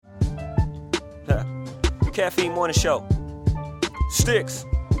Caffeine Morning Show. Sticks.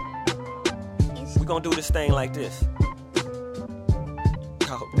 We gonna do this thing like this. I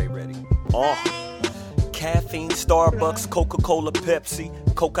hope they ready. Caffeine, Starbucks, Coca-Cola, Pepsi,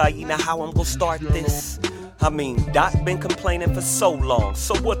 cocaine. How I'm gonna start this? I mean, Doc been complaining for so long.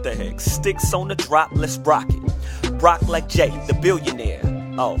 So what the heck? Sticks on the drop, let's rock it. Rock like Jay, the billionaire.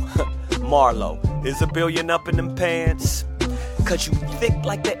 Oh, Marlo, is a billion up in them pants? Cause you thick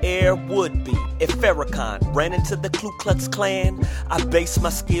like the air would be if Farrakhan ran into the Ku Klux Klan. I base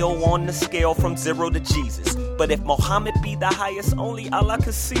my skill on the scale from 0 to Jesus. But if Muhammad be the highest, only Allah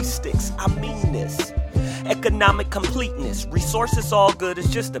can see. Sticks, I mean this. Economic completeness, resources all good, it's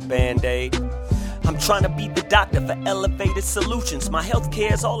just a band-aid. I'm trying to be the doctor for elevated solutions. My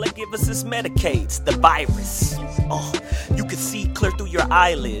healthcare's all they give us is Medicaids, the virus. You can see clear through your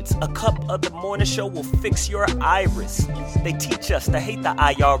eyelids. A cup of the morning show will fix your iris. They teach us to hate the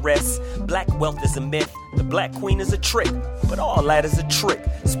IRS. Black wealth is a myth, the black queen is a trick. But all that is a trick.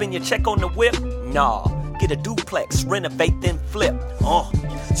 Spend your check on the whip? Nah, get a duplex, renovate then flip.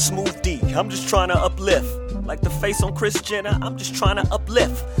 Smooth D, I'm just trying to uplift. Like the face on Kris Jenner, I'm just trying to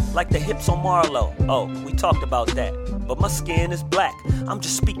uplift. Like the hips on Marlo, we talked about that. But my skin is black, I'm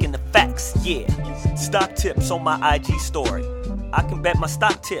just speaking the facts, yeah. Stock tips on my IG story. I can bet my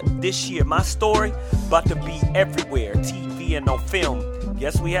stock tip this year, my story about to be everywhere, TV and on film.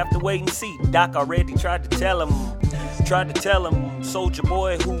 Guess we have to wait and see. Doc already tried to tell him, Soulja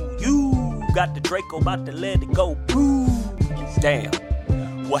Boy, who you got the Draco, about to let it go, boo. Damn,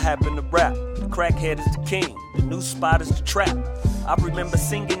 what happened to rap? The crackhead is the king, the new spot is the trap. I remember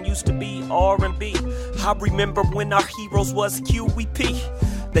singing used to be R&B. I remember when our heroes was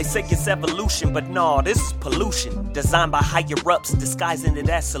QEP. They say it's evolution, but nah, this is pollution. Designed by higher-ups, disguising it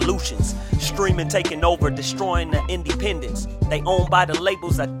as solutions. Streaming, taking over, destroying the independence. They owned by the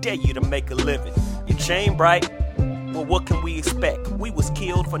labels, I dare you to make a living. Your chain bright? Well, what can we expect? We was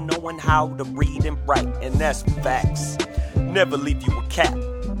killed for knowing how to read and write, and that's facts. Never leave you a cap.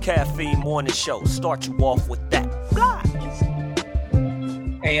 Caffeine Morning Show, start you off with that. Blah.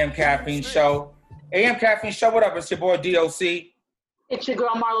 AM Caffeine Show. AM Caffeine Show, what up? It's your boy DOC. It's your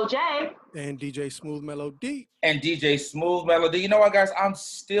girl Marlo J. And DJ Smooth Melody. And DJ Smooth Melody. You know what, guys? I'm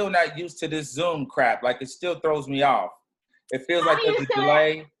still not used to this Zoom crap. Like, it still throws me off. It feels like there's a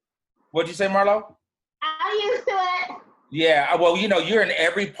delay. What'd you say, Marlo? I'm used to it. Yeah, well, you know, you're in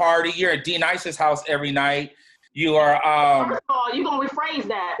every party. You're at D Nice's house every night. You are, First of all, you're going to rephrase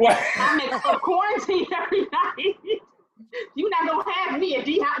that. What? I'm in quarantine every night. You're not going to have me at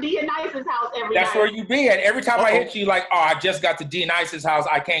D Nice's house every night. That's where you be at. Every time I hit you, like, I just got to D Nice's house.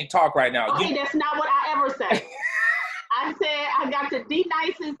 I can't talk right now. Okay, that's not what I ever said. I said I got to D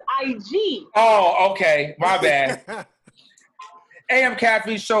Nice's IG. Oh, okay. My bad. AM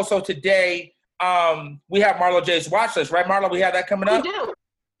Caffeine Show. So today, we have Marlo J's watch list, right, Marlo? We have that coming up?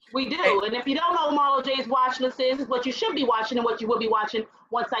 We do. And if you don't know what Marlo J's watch list is, it's what you should be watching and what you will be watching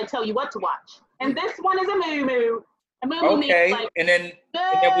once I tell you what to watch. And this one is a moo-moo. A moo-moo okay. means like, and then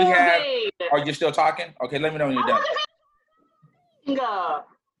we have, are you still talking? Okay, let me know when you're done.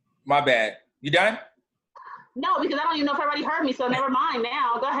 My bad. You done? No, because I don't even know if everybody heard me, so never mind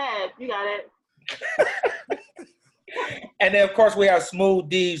now. Go ahead. You got it. And then, of course, we have Smooth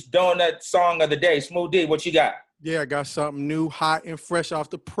D's Donut Song of the Day. Smooth D, what you got? Yeah, I got something new, hot and fresh off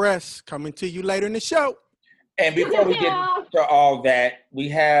the press coming to you later in the show. And before we get into all that, we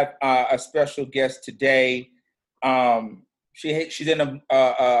have a special guest today. She's in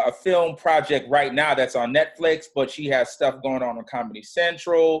a film project right now that's on Netflix, but she has stuff going on Comedy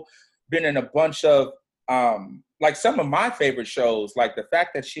Central, been in a bunch of, like some of my favorite shows, like the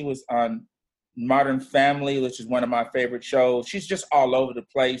fact that she was on Modern Family, which is one of my favorite shows. She's just all over the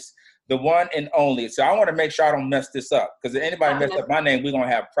place. The one and only. So I want to make sure I don't mess this up, because if anybody mess up my name, we're going to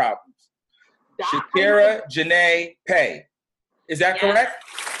have problems. Shakira Janae Paye. Is that correct?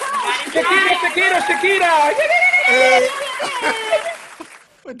 Shakira!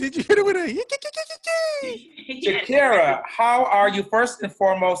 Did you hit it with a... Shakira, how are you? First and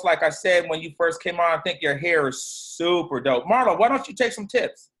foremost, like I said, when you first came on, I think your hair is super dope. Marlo, why don't you take some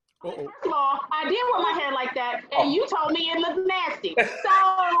tips? First of all, I did wear my hair like that, and you told me it looked nasty. So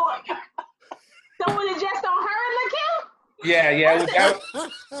was it just on her it looked cute? Yeah.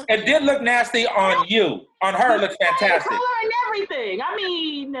 It did look nasty on you. On her, it looked fantastic. Color and everything. I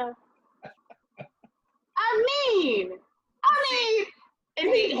mean, and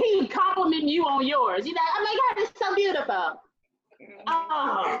he complimented you on yours. You know, oh my God, it's so beautiful.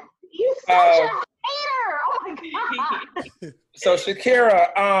 Oh, you such a hater. Oh my God. So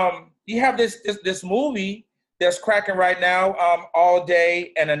Shakira, you have this movie that's cracking right now, All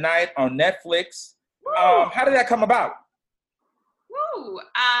Day and a Night on Netflix. How did that come about? Woo.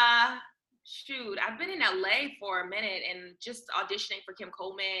 Shoot, I've been in LA for a minute and just auditioning for Kim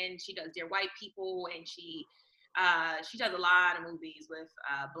Coleman. She does Dear White People, and she does a lot of movies with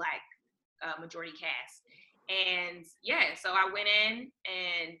Black majority cast. And yeah, so I went in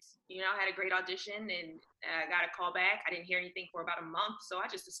and, had a great audition and got a call back. I didn't hear anything for about a month, so I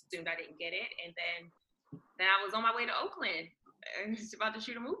just assumed I didn't get it. And then I was on my way to Oakland and just about to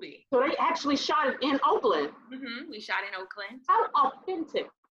shoot a movie. So they actually shot it in Oakland? Mm-hmm. We shot in Oakland. How authentic.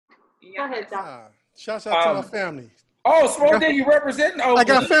 Yes. Go ahead, Doc. Shouts out to my family. Oh, Small Day, you representing Oakland. I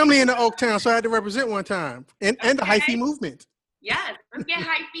got family in the Oaktown, so I had to represent one time. And the hyphy movement. Yes, let's get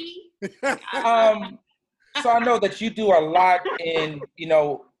hyphy. So I know that you do a lot in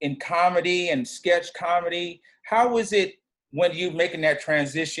comedy and sketch comedy. How is it when you making that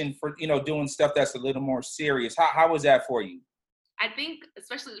transition for, doing stuff that's a little more serious? How was that for you? I think,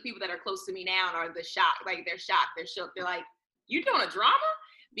 especially the people that are close to me now are the shock. Like, they're shocked. They're shook. They're like, you doing a drama?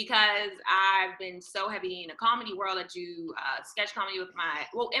 Because I've been so heavy in the comedy world. I do sketch comedy with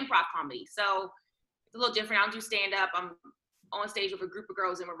improv comedy. So it's a little different. I don't do stand-up. I'm on stage with a group of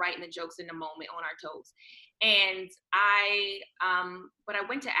girls and we're writing the jokes in the moment on our toes. And but I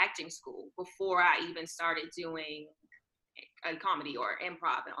went to acting school before I even started doing a comedy or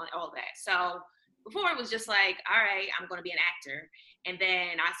improv and all that. So before it was just like, all right, I'm going to be an actor. And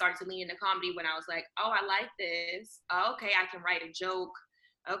then I started to lean into comedy when I was like, oh, I like this. Oh, okay, I can write a joke.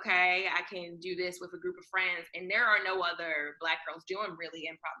 Okay, I can do this with a group of friends. And there are no other Black girls doing really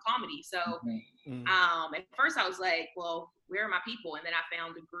improv comedy. So at first I was like, well, where are my people? And then I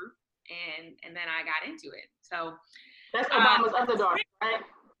found a group and then I got into it. So that's Obama's Other Daughters, right?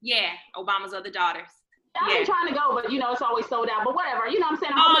 Yeah, Obama's Other Daughters. I've been trying to go, but it's always sold out. But whatever, you know what I'm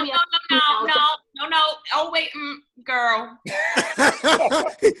saying? No. Oh wait, girl.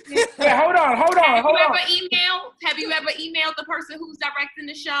 Wait, hold on. Have you ever emailed the person who's directing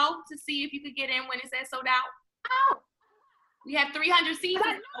the show to see if you could get in when it says sold out? Oh. We have 300 seats.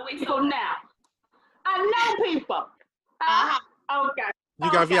 People now. I know people. Okay.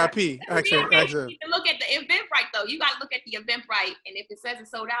 You got VIP. Actually, you can look at the Eventbrite though. You got to look at the Eventbrite, and if it says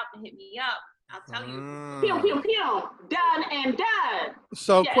it's sold out, then hit me up. I'll tell you. Pew, pew, pew. Done and done.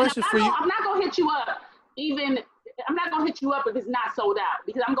 So, question for you. I'm not going to hit you up. I'm not going to hit you up if it's not sold out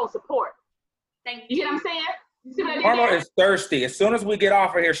because I'm going to support. Thank you. You get what I'm saying? You see what I Marlo is thirsty. As soon as we get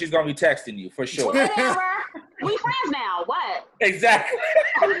off of here, she's going to be texting you for sure. Whatever. We friends now. What? Exactly.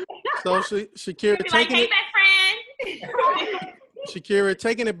 So, Shakira, taking hey, my friend. Shakira,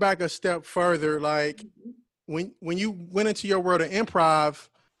 taking it back a step further, like when you went into your world of improv,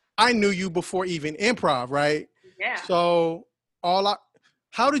 I knew you before even improv, right? Yeah. So how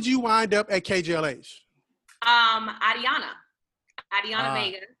did you wind up at KJLH? Adiana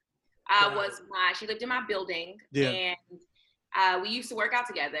Vega she lived in my building, and we used to work out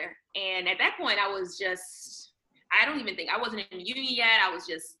together. And at that point, I was just, I wasn't in the union yet. I was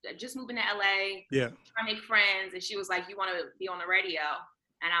just moving to LA, trying to make friends. And she was like, "You want to be on the radio?"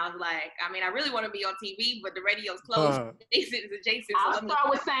 And I was like, I really want to be on TV, but the radio's closed. Adjacent. I'll start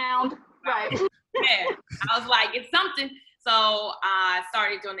with sound. Right. Yeah. I was like, it's something. So I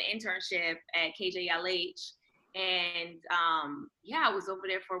started doing the internship at KJLH. And I was over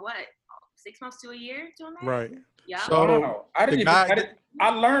there for 6 months to a year doing that? Right. Yeah. So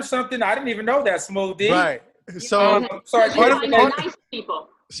I learned something. I didn't even know that, Smooth D. Right. So sorry. Part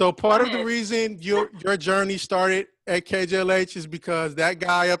of the reason your journey started at KJLH is because that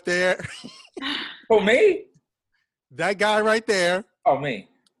guy up there. Oh, me? That guy right there. Oh, me.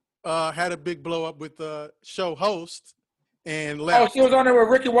 Had a big blow up with the show host and left. Oh, she was on there with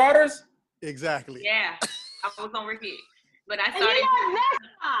Ricky Waters? Exactly. Yeah, I was on Ricky. But I started.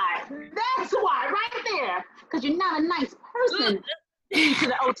 That's why, right there. Because you're not a nice person. To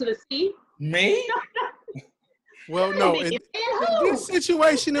the O to the C. Me? Well, no. In this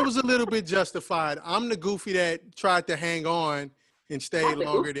situation, it was a little bit justified. I'm the goofy that tried to hang on and stayed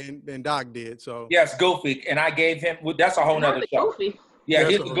longer than Doc did. So yes, goofy. And I gave him. That's a whole nother show. Goofy. Yeah,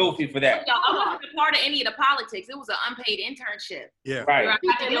 he's goofy for that. I wasn't a part of any of the politics. It was an unpaid internship. Yeah. Right.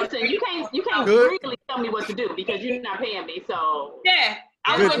 Listen, you can't really tell me what to do because you're not paying me. So yeah,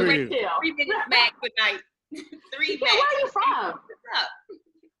 I was going to 3 minutes back. Good night. 3 back. Where are you from? What's up?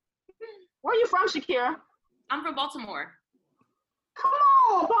 Where are you from, Shakira? I'm from Baltimore. Come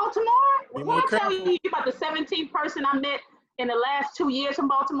on, Baltimore. When I tell you about the 17th person I met in the last 2 years from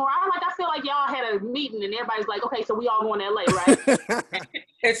Baltimore, I feel like y'all had a meeting and everybody's like, okay, so we all going to LA, right?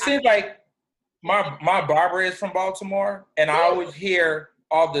 It seems like my barber is from Baltimore, and I always hear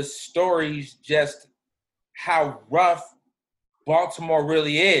all the stories, just how rough Baltimore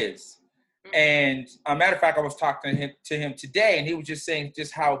really is. And a matter of fact, I was talking to him today, and he was just saying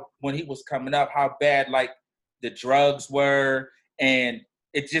just how when he was coming up, how bad like the drugs were, and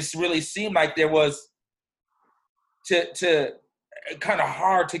it just really seemed like there was to kind of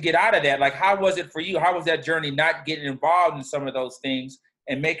hard to get out of that. Like, how was it for you? How was that journey not getting involved in some of those things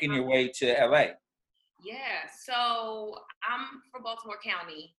and making your way to LA? Yeah, so I'm from Baltimore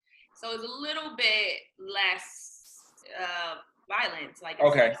County, so it's a little bit less violent. Like,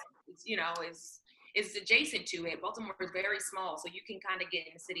 okay. It's, you know, it's adjacent to it. Baltimore is very small, so you can kind of get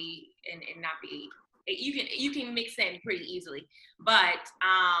in the city and not be. You can mix in pretty easily. But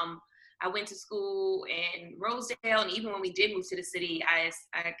I went to school in Rosedale, and even when we did move to the city, I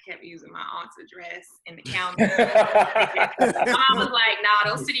kept using my aunt's address in the county. My mom was like,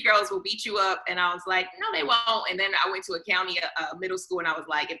 "Nah, those city girls will beat you up," and I was like, "No, they won't." And then I went to a county middle school, and I was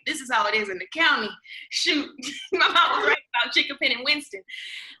like, "If this is how it is in the county, shoot." My mom was right about Chickapin and Winston.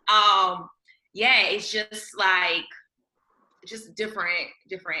 Yeah, it's just like just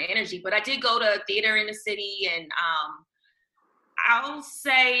different energy. But I did go to theater in the city, and I'll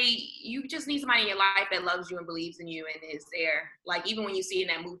say you just need somebody in your life that loves you and believes in you and is there. Like, even when you see in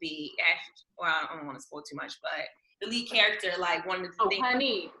that movie, well, I don't want to spoil too much, but the lead character, like, one of the things. Oh,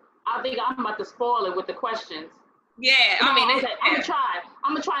 honey, I think I'm about to spoil it with the questions. Yeah, no, I'm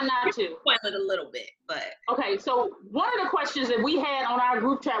gonna try not to. Spoil it a little bit, but. Okay, so one of the questions that we had on our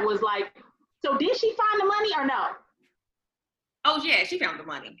group chat was like, so did she find the money or no? Oh, yeah, she found the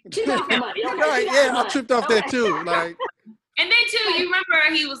money. She found the money. Okay, right, yeah, I tripped off that too. Like. And then too, you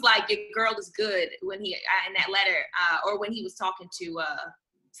remember he was like, "Your girl is good" when he in that letter, or when he was talking to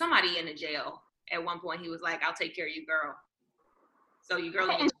somebody in the jail. At one point, he was like, "I'll take care of your girl." So your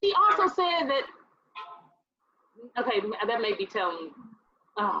girl. And she also said that. Okay, that may be telling.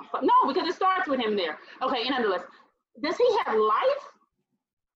 No, because it starts with him there. Okay, nonetheless, does he have life?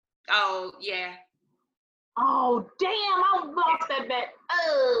 Oh yeah. Oh damn! I lost that bet.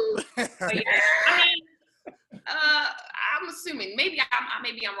 Oh. Yeah. I mean. I'm assuming maybe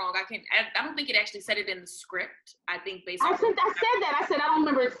I'm wrong. I don't think it actually said it in the script. I think basically. I said that. I said I don't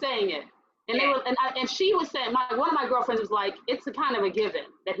remember it saying it. And yeah. and she was saying one of my girlfriends was like, it's a kind of a given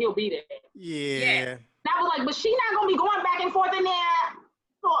that he'll be there. Yeah. And I was like, but she's not gonna be going back and forth in there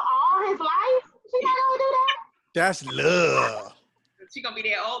for all his life. She's not gonna do that. That's love. She's gonna be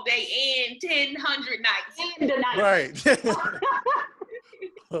there all day and 100 nights. In the night. Right.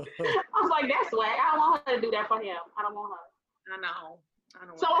 I was like, that's whack. I don't want her to do that for him. I don't want her. I know. I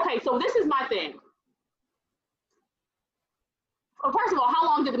don't. So okay, so this is my thing. Well, first of all, how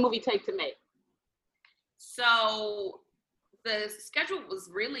long did the movie take to make? So the schedule was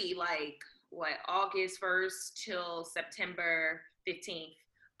really like August 1st till September 15th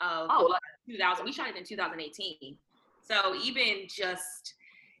of 2000. We shot it in 2018. So even just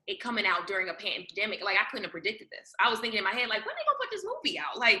it coming out during a pandemic, like I couldn't have predicted this. I was thinking in my head, like, when are they gonna put this movie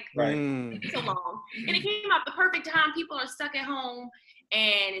out? Like, it's so long. And it came out the perfect time. People are stuck at home,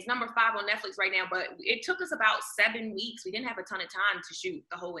 and it's number 5 on Netflix right now. But it took us about 7 weeks. We didn't have a ton of time to shoot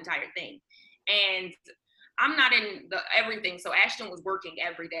the whole entire thing. And I'm not in everything, so Ashton was working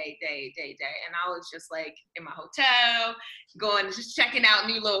every day, and I was just like in my hotel, just checking out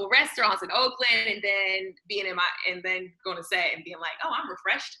new little restaurants in Oakland, and then and then going to set and being like, oh, I'm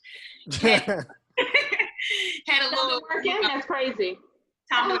refreshed. Had a little working. That's crazy.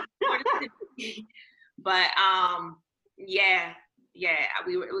 Time but yeah,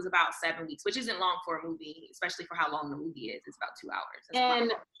 it was about 7 weeks, which isn't long for a movie, especially for how long the movie is. It's about 2 hours.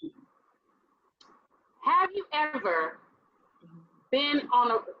 And have you ever been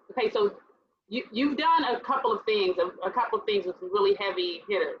on okay, so you've done a couple of things with some really heavy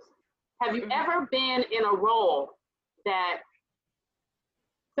hitters. Have you ever been in a role that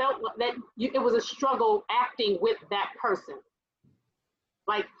felt that it was a struggle acting with that person?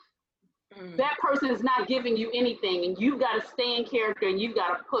 Like that person is not giving you anything and you've got to stay in character and you've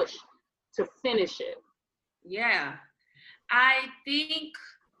got to push to finish it. Yeah. I think,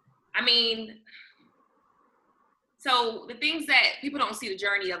 so the things that people don't see the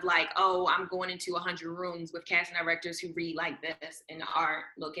journey of, like, oh, I'm going into 100 rooms with casting directors who read like this and are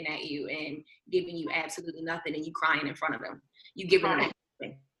looking at you and giving you absolutely nothing and you crying in front of them. You give them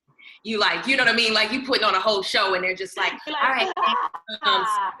everything. You like, you know what I mean? Like you putting on a whole show and they're just like, all right,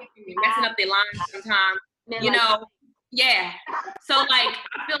 messing up their lines sometimes, you know? Yeah. So like,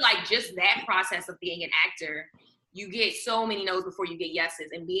 I feel like just that process of being an actor, you get so many no's before you get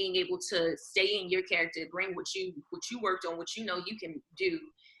yeses, and being able to stay in your character, bring what you worked on, what you know you can do.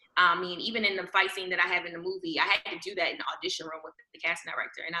 Even in the fight scene that I have in the movie, I had to do that in the audition room with the casting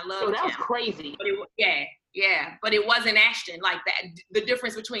director, and I love that was crazy. But Yeah, but it wasn't Ashton like that. The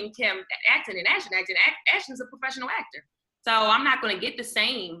difference between Kim acting and Ashton's a professional actor. So I'm not going to get the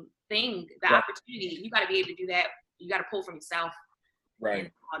same thing, the opportunity. You got to be able to do that. You got to pull from yourself.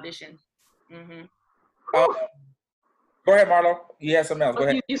 Right. Audition. Mm-hmm. Go ahead, Marlo. You had something else. Go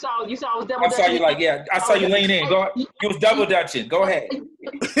ahead. You saw I was double I saw you dutching. I saw you lean in. Go ahead. You was double dutching. Go ahead.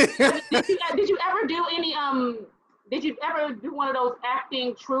 Did you ever do any Did you ever do one of those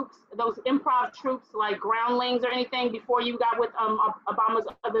acting troupes, those improv troupes like Groundlings or anything before you got with Obama's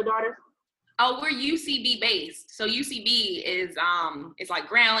other daughters? Oh, we're UCB based. So UCB is it's like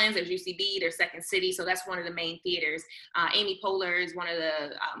Groundlings. There's UCB. There's Second City. So that's one of the main theaters. Amy Poehler is one of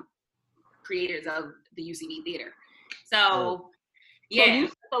the creators of the UCB theater. So yeah.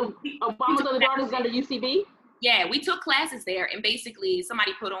 So Obama's other daughters is under UCB. Yeah, we took classes there, and basically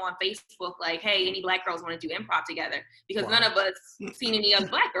somebody put on Facebook like, "Hey, any Black girls want to do improv together?" Because none of us seen any other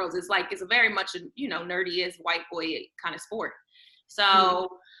Black girls. It's like it's a very much nerdy-ish white boy kind of sport.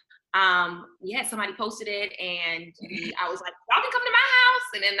 So. Somebody posted it, and I was like, y'all can come to my house.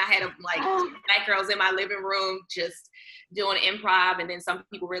 And then I had Black girls in my living room just doing improv. And then some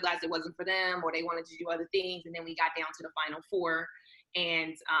people realized it wasn't for them, or they wanted to do other things. And then we got down to the final four.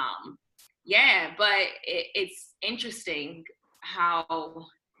 And but it's interesting how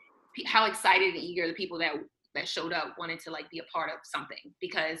excited and eager the people that showed up wanted to be a part of something,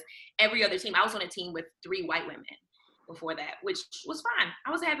 because every other team, I was on a team with 3 white women before that, which was fine.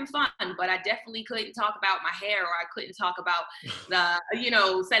 I was having fun, but I definitely couldn't talk about my hair, or I couldn't talk about the,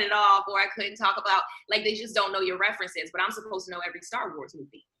 set it off, or I couldn't talk about, they just don't know your references, but I'm supposed to know every Star Wars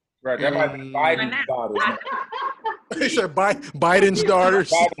movie. Right, that might be Biden's daughters. They said Biden's daughters.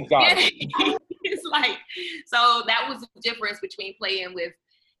 Biden's daughters. Yeah. It's so that was the difference between playing with,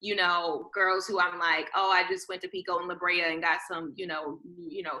 girls who I'm like, oh, I just went to Pico and La Brea and got some,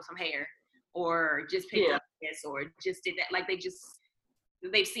 some hair, or just picked up this, or just did that.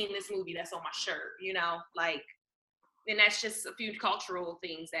 They've seen this movie that's on my shirt, and that's just a few cultural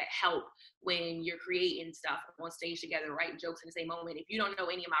things that help when you're creating stuff on stage together, writing jokes in the same moment. If you don't know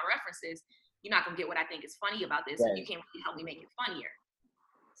any of my references, you're not gonna get what I think is funny about this, and you can't really help me make it funnier.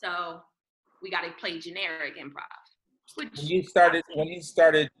 So we got to play generic improv. When you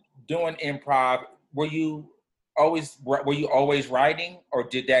started doing improv, were you always writing, or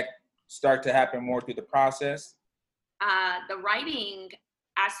did that start to happen more through the process? The writing,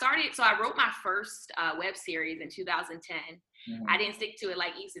 I wrote my first web series in 2010. Mm-hmm. I didn't stick to it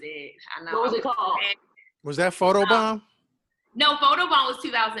like Issa did. I know. What was it called? Was that Photobomb? No, Photobomb was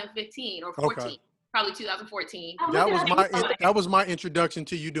 2015 or 14. Okay. Probably 2014. That was my introduction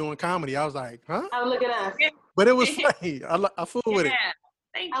to you doing comedy. I was like, huh? Oh, look at us. But it was funny. I fool with it.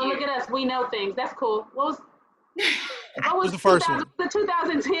 Thank you. Oh, look at us. We know things. That's cool. What was the first one? The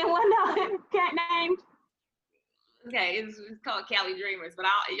 2010 one cat named? Okay, it's called Cali Dreamers, but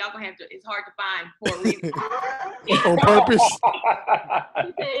y'all gonna have to. It's hard to find for a reason. On purpose.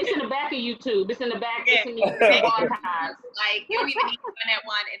 It's in the back of YouTube. It's in the back. Yeah. It's in the archives. You don't even need to find that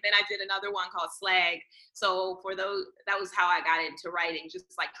one. And then I did another one called Slag. So for those, that was how I got into writing, just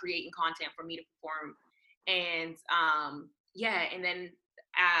creating content for me to perform. And and then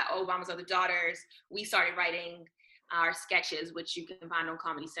Obama's Other Daughters, we started writing our sketches, which you can find on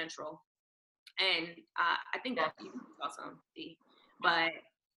Comedy Central. And I think that's awesome. But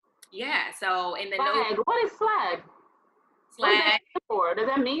so, and then Slag. What is slag? Slag. What is that for? Does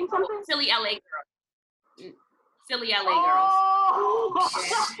that mean something? Silly LA girls. Silly LA girls.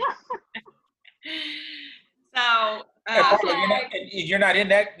 Oh. So you're not in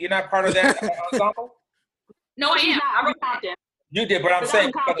that. You're not part of that ensemble. No, I am. I wrote Compton. You did, but I'm saying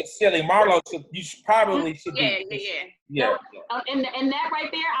because it's silly. Marlo, you probably should be. Yeah. And that right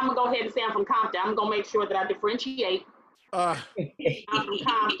there, I'm gonna go ahead and say I'm from Compton. I'm gonna make sure that I differentiate. I'm from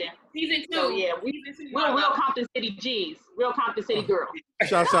Compton. Season 2. So yeah, we're real Compton City G's, real Compton City girls.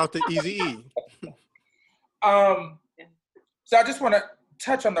 Shouts out to Easy E. So I just want to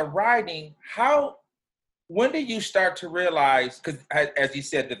touch on the writing. When did you start to realize? Because as you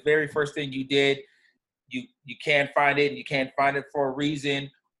said, the very first thing you did. You can't find it, and you can't find it for a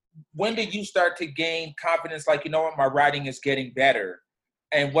reason. When did you start to gain confidence? Like, you know what, my writing is getting better,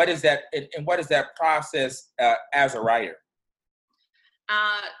 and what is that? And what is that process as a writer?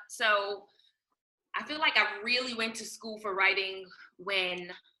 So, I feel like I really went to school for writing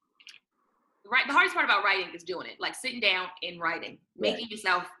when. The hardest part about writing is doing it, sitting down and writing, making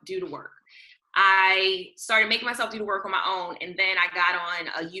yourself do the work. I started making myself do the work on my own, and then I got on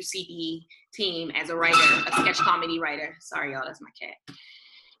a UCB team as a writer, a sketch comedy writer. Sorry, y'all, that's my cat.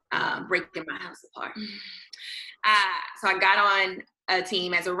 breaking my house apart. So I got on a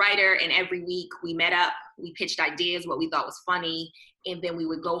team as a writer, and every week we met up, we pitched ideas, what we thought was funny, and then we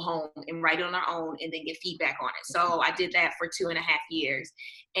would go home and write it on our own and then get feedback on it. So I did that for 2.5 years,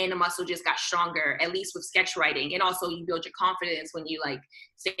 and the muscle just got stronger, at least with sketch writing. And also you build your confidence when you like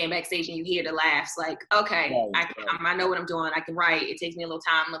stand backstage and you hear the laughs, like, okay, I know what I'm doing. I can write. It takes me a little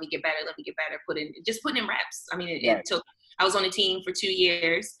time. Let me get better. Putting in reps. I mean, it took, I was on a team for 2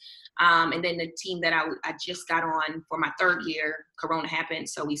 years. And then the team that I just got on for my 3rd year, Corona happened,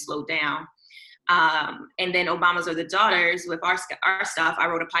 so we slowed down. And then Obama's Are the Daughters, with our stuff, I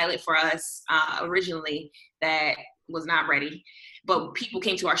wrote a pilot for us originally that was not ready. But people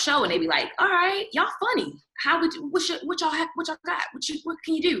came to our show and they'd be like, all right, y'all funny. What y'all got? What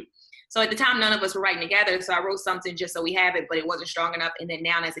can you do? So at the time, none of us were writing together. So I wrote something just so we have it, but it wasn't strong enough. And then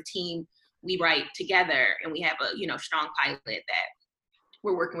now as a team, we write together and we have a, strong pilot that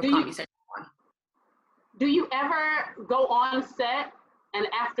we're working with Comedy Central on. Do you ever go on set and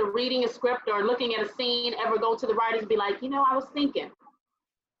after reading a script or looking at a scene, ever go to the writers and be like, I was thinking,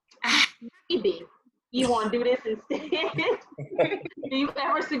 maybe you want to do this instead? Do you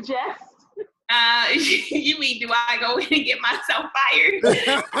ever suggest? You mean, do I go in and get myself fired? Do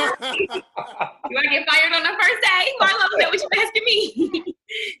I get fired on the first day? Marlo, is that what you're asking me?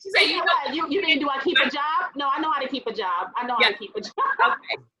 She said, you didn't, do I keep a job? No, I know how to keep a job. How to keep a job.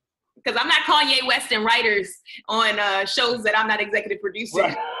 Okay. Because I'm not Kanye West and writers on shows that I'm not executive producing.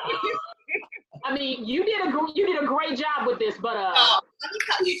 Right. I mean, you did a great job with this, but let me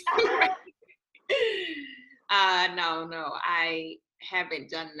tell you. No, I haven't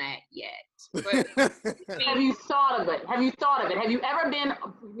done that yet. But have you thought of it? Have you ever been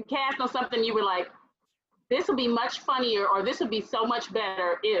cast on something you were like, this will be much funnier, or this would be so much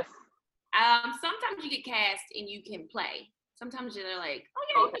better if? Sometimes you get cast and you can play. Sometimes they're like, oh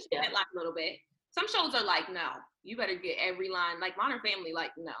yeah, you can that line a little bit. Some shows are like, no, you better get every line. Like Modern Family,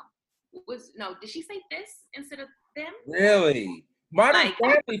 like, no. Did she say this instead of them? Really? Modern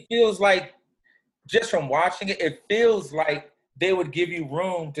Family feels like, just from watching it, it feels like they would give you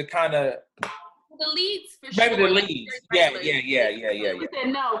room to kind of. The leads, for maybe sure. The leads. Yeah. You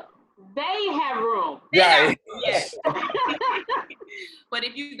said no. They have room. Right. Yes. But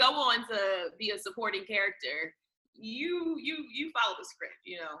if you go on to be a supporting character, you follow the script,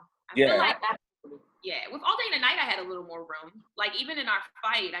 I feel like, with All Day and the Night, I had a little more room. Like, even in our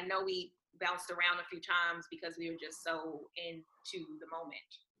fight, I know we bounced around a few times because we were just so into the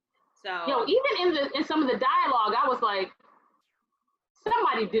moment. So, even in some of the dialogue, I was like,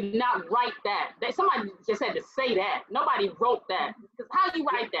 somebody did not write that. Somebody just had to say that. Nobody wrote that. Because how you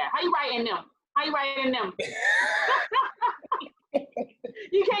write that? How you write in them?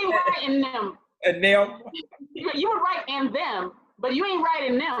 You can't write in them. And them? You would write in them, but you ain't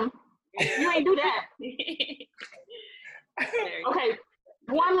writing them. You ain't do that. Okay,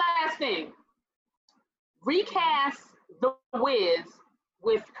 one last thing. Recast The Wiz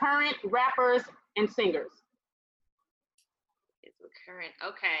with current rappers and singers. It's current.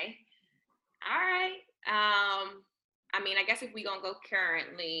 Okay. All right. I mean, I guess if we gonna go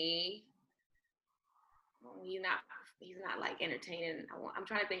currently, he's not like entertaining. I'm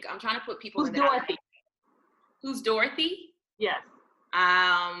trying to think. I'm trying to put people. Who's Dorothy? Who's Dorothy? Yes.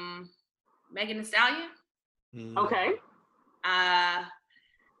 Megan Thee Stallion. Okay. Mm-hmm.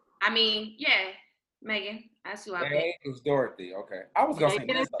 I mean, Megan. That's who I picked. It's Dorothy. Okay. I was gonna say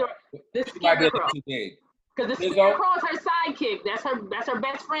the Scarecrow. Too big. Because the Scarecrow is her sidekick. That's her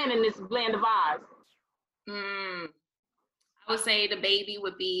best friend in this blend of eyes. I would say the baby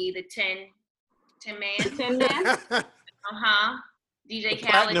would be the 10 man. The 10 man? DJ Khaled.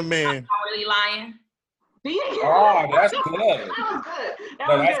 Platinum Man. I'm really lying. Oh, that's good.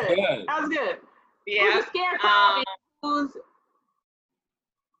 That was good. Yeah. Who's the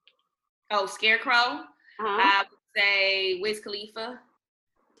Scarecrow? Scarecrow. I would say Wiz Khalifa.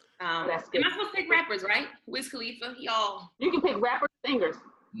 That's good. Am I supposed to pick rappers, right? Wiz Khalifa, y'all. You can pick rappers, singers.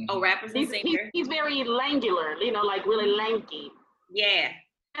 Oh, rappers and singers. He's very langular, like really lanky. Yeah.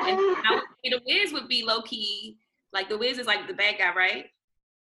 And I would say the Wiz would be low key. Like the Wiz is like the bad guy, right?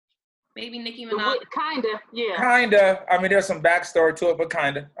 Maybe Nicki Minaj. Kinda, yeah. Kinda. I mean, there's some backstory to it, but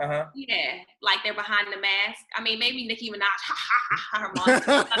kinda. Yeah, like they're behind the mask. I mean, maybe Nicki Minaj. Her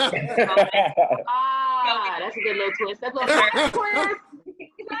monster. That's a good little twist. That's a little twist.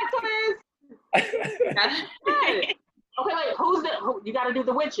 Good. Okay, wait. You got to do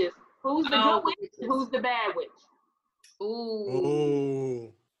the witches. Who's the good witch? And who's the bad witch?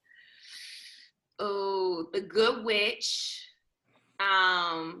 Ooh, the good witch.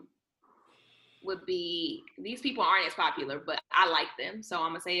 would be, these people aren't as popular, but I like them. So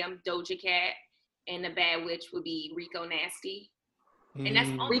I'm going to say Doja Cat, and the Bad Witch would be Rico Nasty. And that's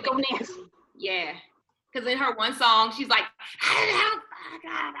Rico Nasty. Yeah. Because in her one song, she's like,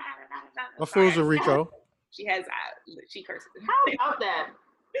 what fools are Rico? She has, she curses. How about that?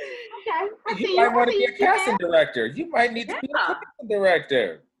 Okay. You might want to be a casting director. You might need to be a casting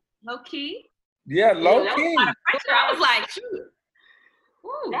director. Low key. Yeah, low key. I was like, shoot.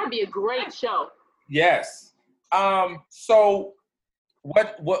 Ooh. That'd be a great show. Yes. So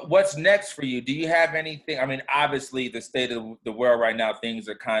what's next for you? Do you have anything? I mean, obviously the state of the world right now, things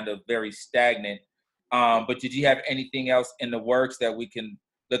are kind of very stagnant. But did you have anything else in the works that we can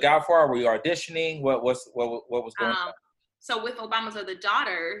look out for? Are we auditioning? What was going on? So with Obama's Other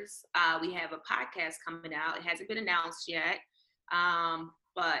Daughters, we have a podcast coming out. It hasn't been announced yet.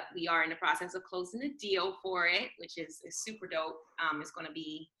 But we are in the process of closing a deal for it, which is super dope. It's going to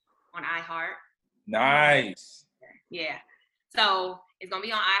be on iHeart. Nice. Yeah. So it's going to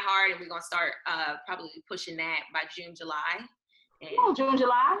be on iHeart, and we're going to start probably pushing that by June, July. And, June,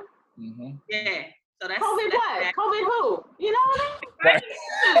 July? Mm-hmm. Yeah. So that's COVID what? That. COVID who? You know what I mean?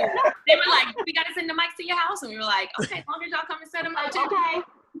 They were like, we got to send the mics to your house. And we were like, okay, as long as y'all come and set them up too. Okay.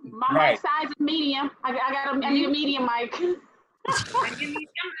 My mic size is medium. I need a medium mic. I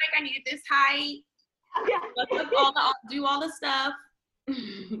needed this height. Do all the stuff.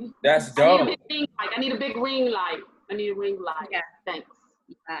 That's dope. I need a big ring light. Yeah. Thanks.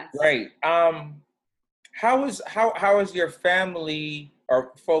 Yes. Great. How is your family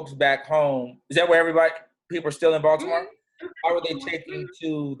or folks back home? Is that where people are still in Baltimore? Mm-hmm. How are they taking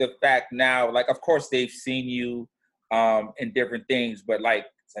to the fact now? Like, of course, they've seen you in different things, but like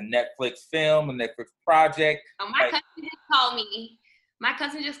it's a Netflix film, a Netflix project. Oh, my cousin just called me. My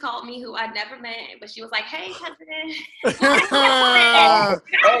cousin just called me, who I'd never met, but she was like, "Hey, cousin."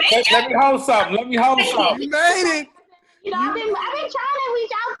 Let me hold something. You made it. You know, I've been trying to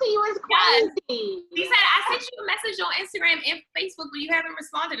reach out to you. It's crazy. He said, I sent you a message on Instagram and Facebook, but you haven't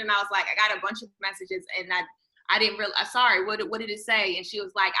responded. And I was like, I got a bunch of messages, and I didn't really. Sorry, what did it say? And she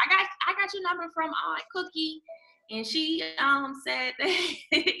was like, I got your number from Aunt Cookie, and she said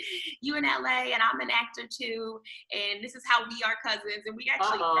that you in LA, and I'm an actor too, and this is how we are cousins, and we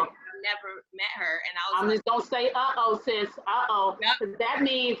actually never met her. And I was just don't say sis. Yep. That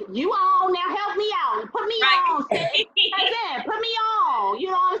means you on now. Help me out. Put me on, sis. Cousin, put me on. You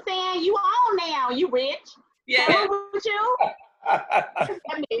know what I'm saying? You on now. You rich. Yeah. With you.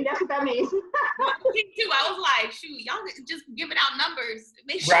 That's what that means. Me too. I was like, shoot, y'all just giving out numbers.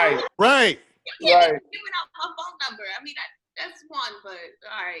 Make sure. Right. Giving out my phone number. I mean, that's one, but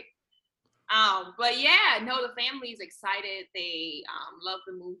all right. But yeah, no, the family's excited. They love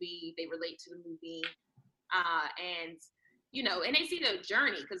the movie. They relate to the movie. And you know, and they see the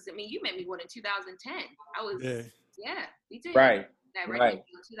journey, because I mean, you met me in 2010. I was we did. Right. That right. In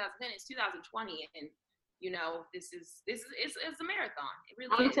 2010, it's 2020, and you know, this is a marathon. It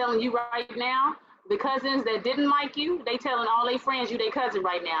really I'm telling you right now, the cousins that didn't like you, they telling all their friends you their cousin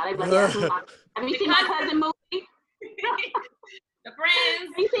right now. They like, have you seen my cousin movie? The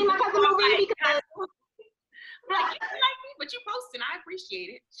friends. Have you seen my cousin movie? Because like, you like me, but you posting. I appreciate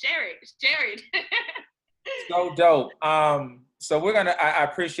it. Share it. So dope. So I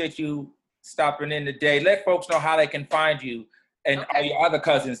appreciate you stopping in today. Let folks know how they can find you and all your other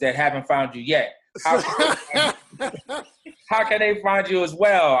cousins that haven't found you yet. How can they find you as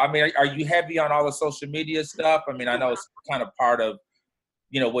well? I mean, are you heavy on all the social media stuff? I mean, I know it's kind of part of,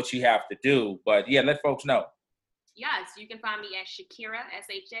 you know, what you have to do, but yeah, let folks know. Yes, you can find me at Shakira,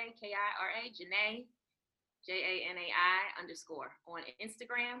 SHAKIRA, Janae, JANAI _ on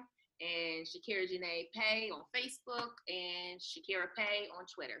Instagram, and Shakira Janae Paye on Facebook, and Shakira Paye on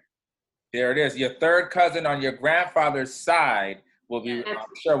Twitter. There it is. Your third cousin on your grandfather's side will be, I'm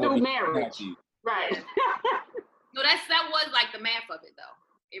sure, will be marriage. Right. No, that was like the math of it, though.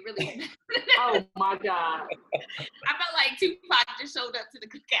 It really. Oh my God. I felt like Tupac just showed up to the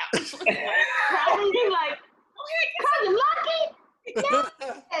cookout. Probably like, cousin Lucky.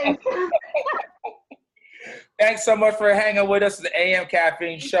 Yes. Thanks so much for hanging with us. The AM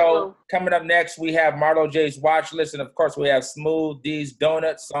Caffeine Show. Coming up next, we have Marlo J's Watch List, and of course, we have Smooth D's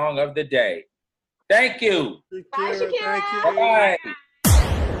Donut Song of the Day. Thank you. Bye, Shakira. Bye.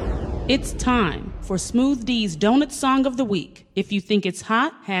 It's time for Smooth D's Donut Song of the Week. If you think it's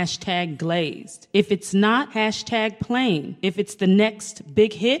hot, #glazed. If it's not, #plain. If it's the next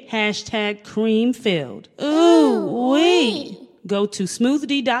big hit, #cream filled. Ooh wee. Go to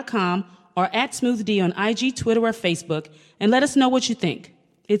smoothd.com or @SmoothD on IG, Twitter, or Facebook, and let us know what you think.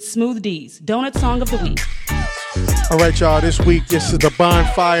 It's Smooth D's Donut Song of the Week. All right, y'all, this week, this is the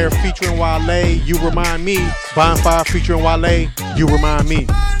Bonfire featuring Wale, You Remind Me. Bonfire featuring Wale, You Remind Me.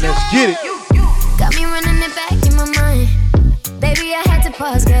 Let's get it. Got me running it back in my mind. Baby, I had to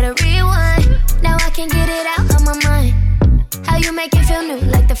pause, gotta rewind. Now I can get it out of my mind. How you make it feel new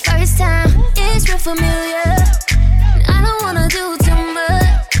like the first time. It's real familiar. I don't wanna do too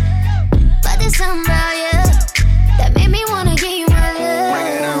much, but there's something about you that made me wanna give you my love.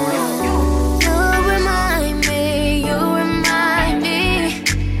 You remind me, you remind me.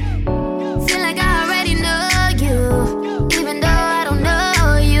 Feel like I already know you, even though I don't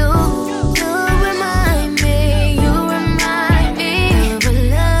know you. You remind me, you remind me of a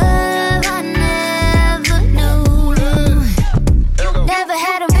love I never knew. Never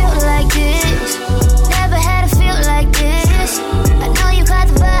had a feel like this, never had a feel like this. I know you caught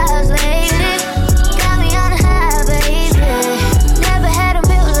the vibes lately, got me on a high, baby. Never had a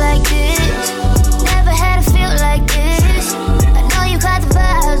feel like this, never had a feel like this. I know you caught the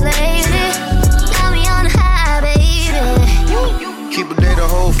vibes lately, got me on a high, baby. Keep a day to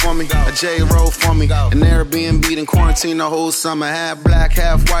hold for me, a J roll for me. An Airbnb in quarantine the whole summer. Half black,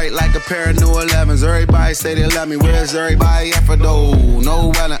 half white, like a pair of new 11s. Everybody say they love me, where's everybody at for though?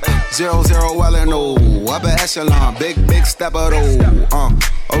 No Wellen, 0-0 Wellen, no. Upper echelon, big stepper though.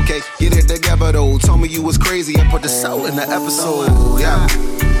 Okay, get it together though. Told me you was crazy, I put the soul in the episode. Yeah,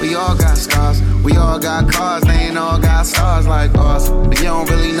 we all got scars, we all got cars. They ain't all got stars like us, but you don't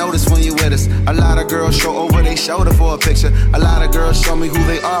really notice when you with us. A lot of girls show over their shoulder for a picture. A lot of girls show me who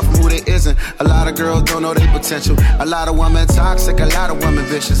they are from who they isn't. A lot of girls don't know their potential. A lot of women toxic, a lot of women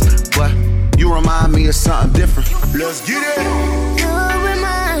vicious. But you remind me of something different. Let's get it. You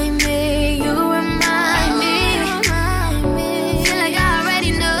remind me, you remind me. Feel like I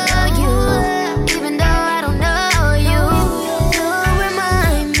already know you, even though I don't know you. You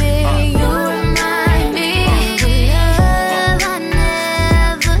remind me, you remind me of a love I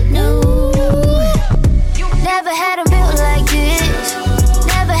never knew. Never had a feel like this,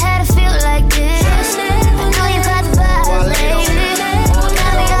 never had a feel like this. I know you got the vibes lately,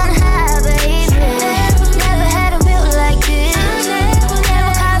 got me on high, baby. Never had a feel like this,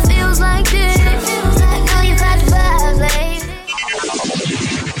 never caught feels like this. I know you got the vibes lately.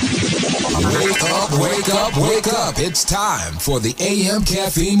 Wake up, wake up, wake up. It's time for the AM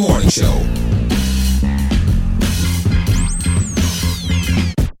Caffeine Morning Show.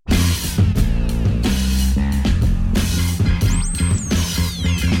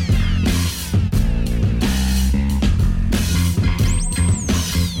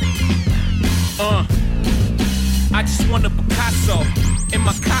 I just want a Picasso in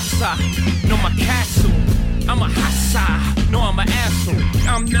my casa, no my castle. I'm a hassa, no I'm an asshole.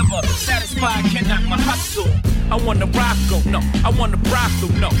 I'm never satisfied, can't knock my hustle. I want a Rocco, no, I want a brothel,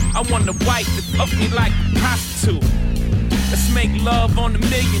 no. I want a wife that fuck me like a prostitute. Let's make love on the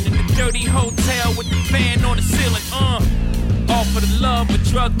million in the dirty hotel with the fan on the ceiling, all for the love of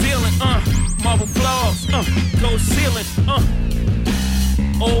drug dealing, marble floors, gold ceiling,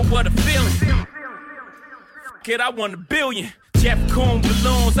 oh what a feeling. Kid, I want $1 billion. Jeff Koons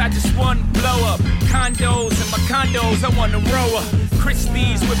balloons, I just want to blow up. Condos in my condos, I want to row up.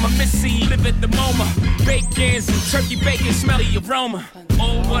 Christie's with my missy, live at the MoMA. Bacons and turkey bacon, smelly aroma.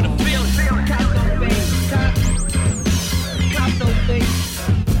 Oh, what a feeling.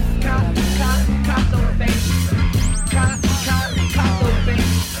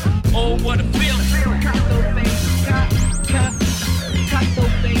 Oh, what a feeling.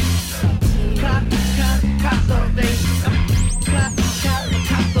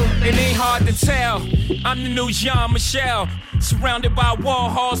 It ain't hard to tell, I'm the new Jean-Michel. Surrounded by wall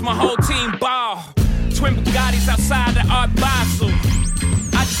halls, my whole team ball. Twin Bugattis outside the Art Basel.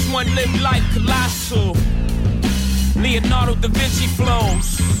 I just want to live life colossal. Leonardo da Vinci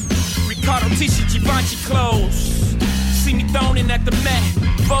flows, Riccardo Tisci Givenchy clothes. See me thrown in at the Met,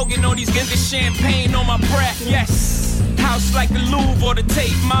 voguing on these niggas, champagne on my breath, yes. House like the Louvre or the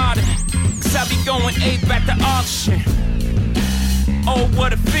Tate Modern, cause I be going ape at the auction. Oh,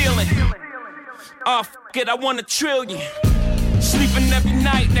 what a feeling. Oh, f*** it, I want $1 trillion. Sleeping every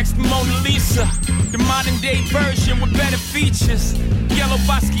night next to Mona Lisa. The modern day version with better features. Yellow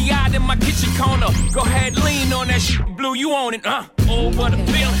Basquiat in my kitchen corner. Go ahead, lean on that shit, blue, you own it, Oh, what a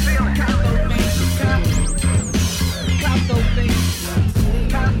feeling.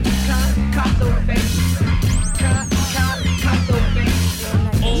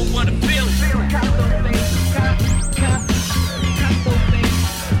 Oh, what a feeling.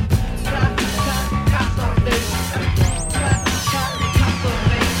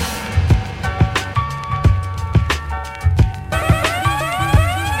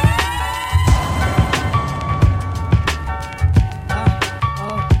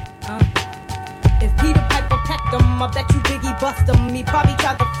 I bet you Biggie bust him. He probably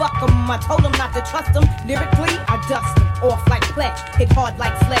tried to fuck him. I told him not to trust him. Lyrically, I dust him. Off like pledge, hit hard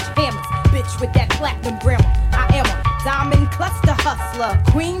like sledgehammers. Bitch with that platinum grammar. I am a diamond cluster hustler.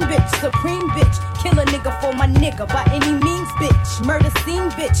 Queen bitch, supreme bitch. Kill a nigga for my nigga by any means, bitch. Murder scene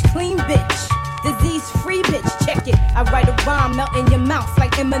bitch, clean bitch. Disease free bitch, check it. I write a rhyme, melt in your mouth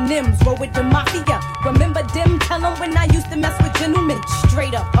like M&M's. Roll with the mafia. Remember them? Tell them when I used to mess with gentlemen.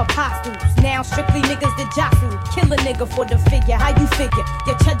 Straight up apostles. Now strictly niggas that jostle. Kill a nigga for the figure. How you figure?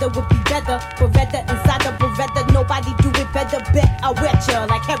 Your cheddar would be better. Beretta inside the Beretta. Nobody do it better. Bet I wet ya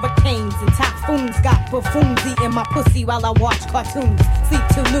like hurricanes and typhoons. Got buffoons eating my pussy while I watch cartoons. Sleep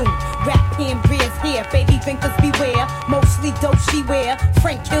till noon. Rap Cambria's here. Baby drinkers beware. Mostly dope she wear.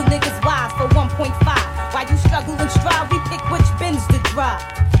 Frank kill niggas wise for 1.5. While you struggle and strive, we pick which bins to drive.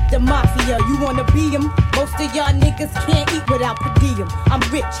 The mafia, you wanna be him? Most of y'all niggas can't eat without per diem. I'm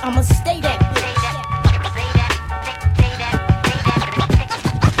rich, I'ma stay that bitch.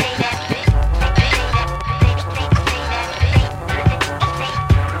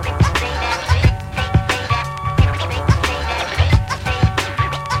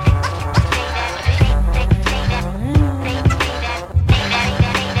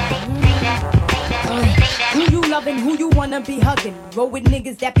 Who you wanna be hugging? Roll with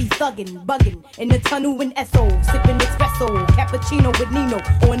niggas that be thuggin', buggin'. In the tunnel in Esso, sippin' espresso. Cappuccino with Nino,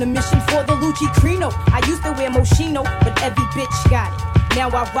 on a mission for the Lucci Crino. I used to wear Moschino, but every bitch got it. Now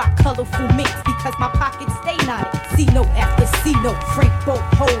I rock colorful mix because my pockets stay knotted. C-note after C-note, Frank Boat,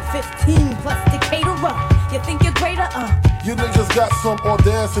 hold 15 plus the caterer. You think you're greater? You niggas got some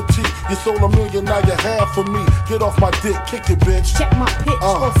audacity. You sold $1 million, now you have for me. Get off my dick, kick it, bitch. Check my pitch,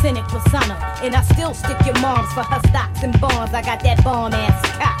 authentic persona. And I still stick your moms for her stocks and bonds. I got that bomb ass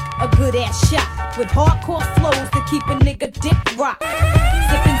cock, a good ass shot. With hardcore flows to keep a nigga dick rock.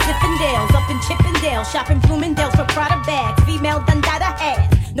 Sippin' Zippendales, up in Chippendale. Shopping Bloomingdale's for Prada bags. Female Dundada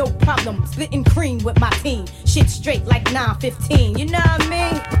ass. No problem, splitting cream with my team. Shit straight like 915, you know what I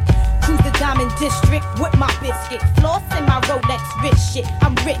mean? Cruise the Diamond District with my biscuit. Floss in my Rolex rich shit.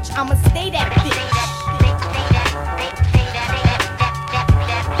 I'm rich, I'ma stay that bitch.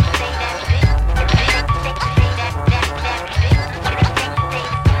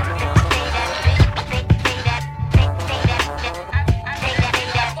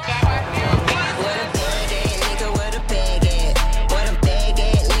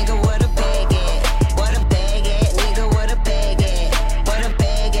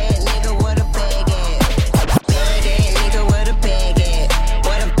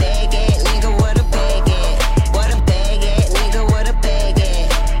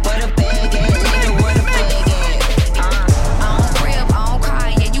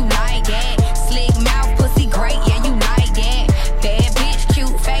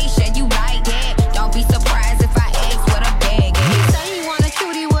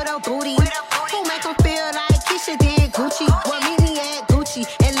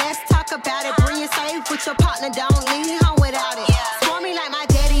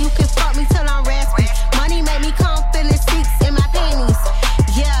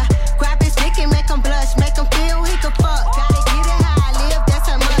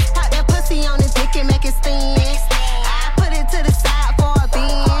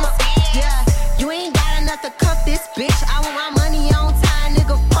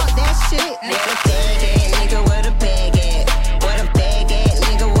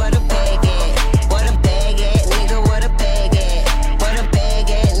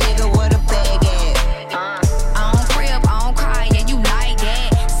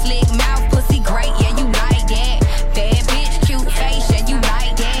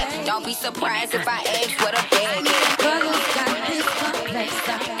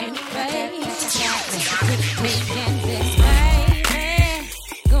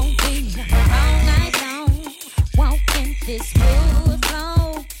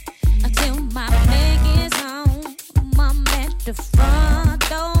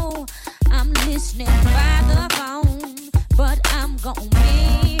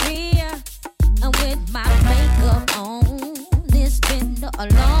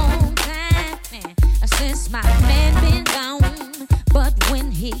 But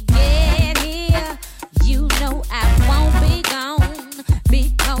when he get here, you know I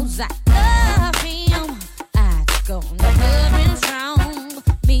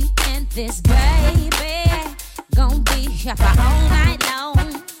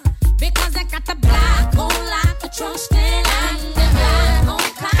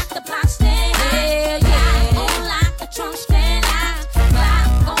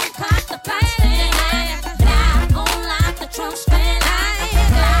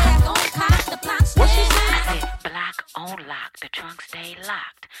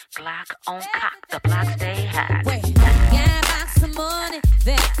locked. Glock on cock, the block stay high. Wait, yeah, I got some money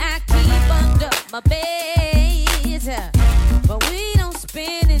that I keep under my bed. But we don't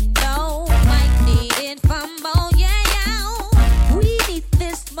spend it though, might need it for more, yeah. We need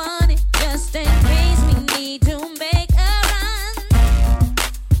this money just in case we need to make a run.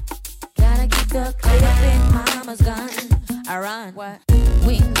 Gotta keep the clip in mama's gun. I run. What?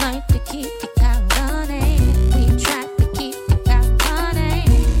 We like to keep the car running. We try to keep the car running.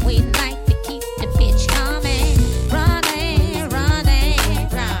 We like to keep the bitch coming. Running, running,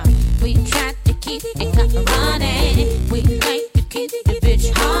 run. We try to keep the car running. We like to keep the bitch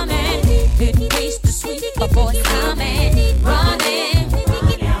humming. It tastes the sweet, but boys coming. Running.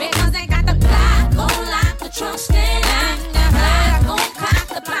 Because they got the block on lock, the trunk stand. Block on cock,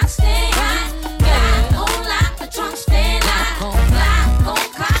 the block stand. Block on lock, the trunk stand. Block on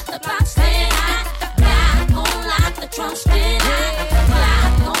cock, the block stand. Block on lock, the trunk stand.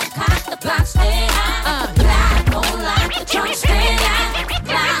 Block on cock, the block stand. Block on lock, the trunk stand.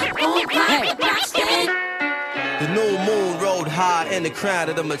 Block on cock, the block stand. The new moon rode high in the crown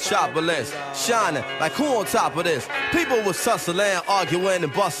of the metropolis, shining like who on top of this? People was tussling, arguing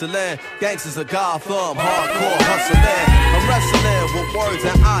and bustling. Gangsters of Gotham, hardcore hustling. I'm wrestling with words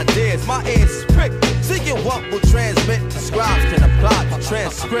and ideas. My ears is pricked, seeking what will transmit. The scribes can apply the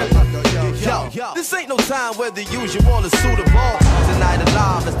transcript. Yo, this ain't no time where the usual is suitable. Tonight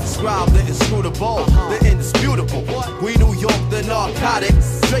alive, let's describe the inscrutable, the indisputable. We New York, the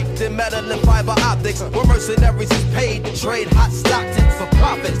narcotics, draped in metal and fiber optics. We're mercenaries is paid to trade hot stock tips for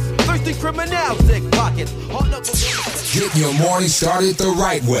profits. Thirsty criminals dig pockets. Get your morning started the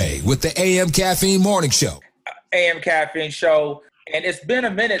right way with the AM Caffeine Morning Show. AM Caffeine Show. And it's been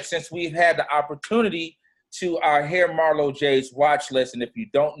a minute since we've had the opportunity to hear Marlo J's watch list. And if you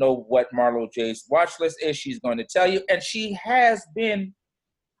don't know what Marlo J's watch list is, she's going to tell you. And she has been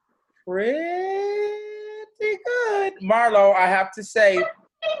pretty good. Marlo, I have to say,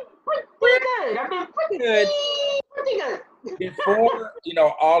 pretty good. I've been pretty good. Before,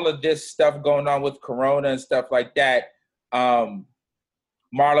 all of this stuff going on with Corona and stuff like that,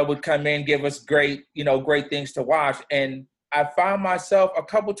 Marlo would come in, give us great things to watch. And I found myself a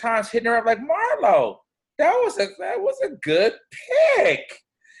couple times hitting her up like, Marlo, that was a good pick.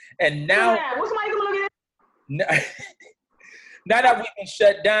 And now, what's my look at? Now that we've been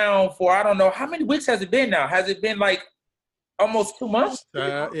shut down for, I don't know, how many weeks has it been now? Has it been like almost 2 months?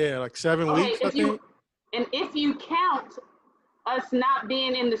 Yeah, like 7 weeks, I think. And if you count us not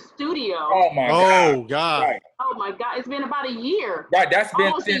being in the studio. Oh my God. Right. Oh my God. It's been about a year. Right. That's been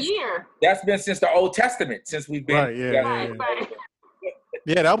almost a year. That's been since the Old Testament, since we've been. Right. Yeah. Right.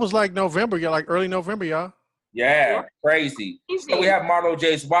 Yeah, that was like November. Yeah, like early November, y'all. Yeah, crazy. So we have Marlo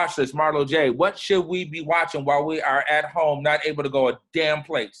J's watch list. Marlo J, what should we be watching while we are at home, not able to go a damn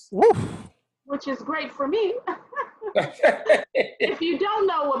place? Woo. Which is great for me. If you don't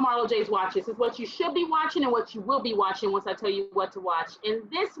know what Marlo J's watch is, it's what you should be watching and what you will be watching once I tell you what to watch. And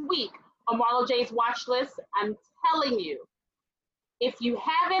this week on Marlo J's watch list, I'm telling you, if you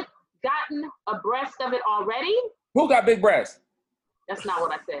haven't gotten abreast of it already. Who got big breasts? That's not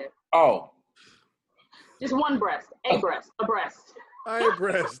what I said. Oh. Just one breast. A breast. A breast.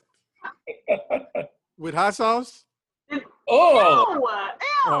 With hot sauce? Oh.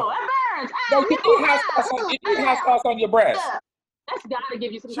 Ew, that burns. No, you need hot sauce on your breast. That's got to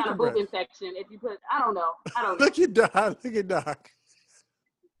give you some kind of boob infection if you put, I don't know. Look at Doc. Ew.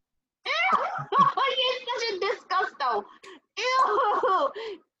 You're such a disgusto. Ew.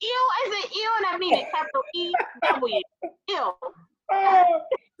 Ew, I said ew and I mean it. Capital E-W. Ew.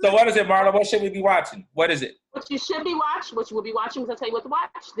 So what is it, Marlo? What should we be watching? What is it? What you should be watching, what you will be watching, because I'll tell you what to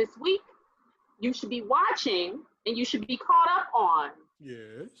watch this week. You should be watching and you should be caught up on.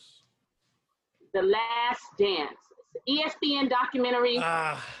 Yes. The Last Dance. It's the ESPN documentary.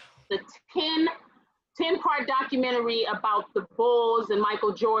 The 10-part documentary about the Bulls and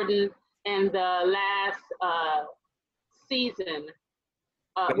Michael Jordan and the last season.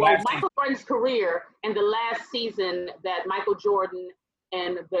 Michael Jordan's career and the last season that Michael Jordan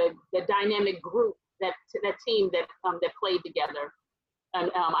and the dynamic group, that team that played together.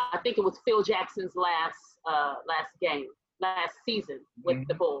 And I think it was Phil Jackson's last season with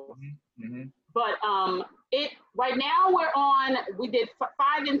the Bulls. Mm-hmm. But right now we did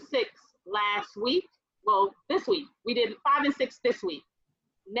 5 and 6 last week. Well, this week we did 5 and 6 this week.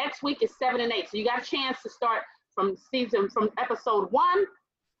 Next week is 7 and 8. So you got a chance to start from episode 1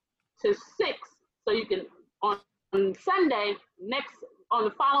 to 6. So you can on Sunday on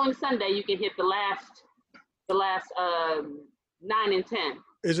the following Sunday you can hit the last 9 and 10.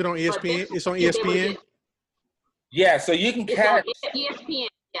 Is it on ESPN? It's on ESPN. Yeah, so you can catch ESPN.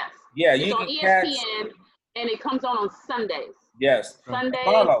 Yes. Yeah, it's you on can ESPN, catch. and it comes on Sundays. Yes. Sundays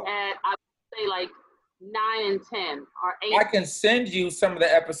Follow. at I would say like 9 and 10 or 8. I can send you some of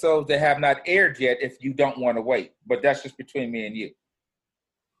the episodes that have not aired yet if you don't want to wait, but that's just between me and you.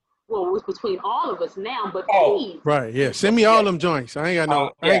 Well, it's between all of us now, but please. Right, yeah. Send me all them joints. I ain't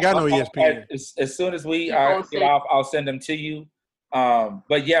got no ESPN. As soon as we get off, I'll send them to you.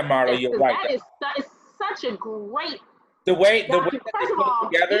 But yeah, Marlo, you're right. That is such a great. The way first of all,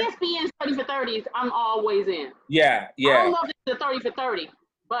 together, ESPN's 30 for 30s, I'm always in. Yeah. I don't love the 30 for 30,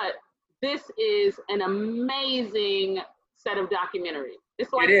 but this is an amazing set of documentary.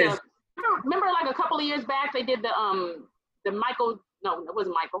 It's like remember like a couple of years back they did the Michael. No, it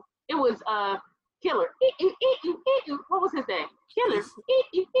wasn't Michael. It was Killer. What was his name? Killer.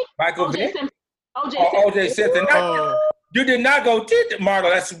 Michael O.J. Simpson. O.J. Simpson. You did not go,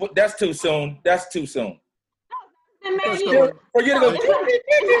 Marlo. That's too soon. That's too soon. For you to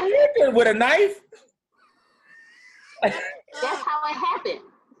go with a knife? That's how it happened.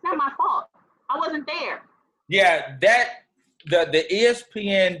 It's not my fault. I wasn't there. Yeah, the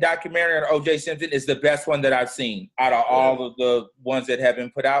ESPN documentary on O.J. Simpson is the best one that I've seen out of all of the ones that have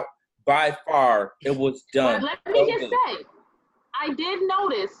been put out. By far, it was done. But let me just say, I did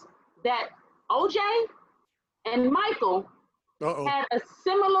notice that O.J. and Michael had a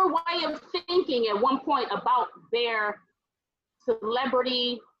similar way of thinking at one point about their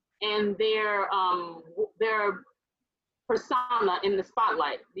celebrity and their persona in the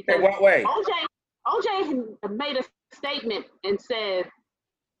spotlight. Because in what way? OJ made a statement and said,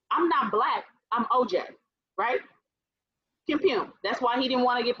 "I'm not black, I'm OJ," right? Pew pew. That's why he didn't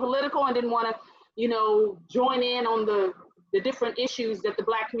want to get political and didn't want to, join in on the different issues that the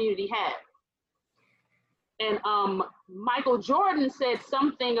black community had. And Michael Jordan said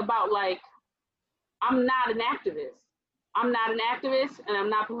something about like, "I'm not an activist. I'm not an activist and I'm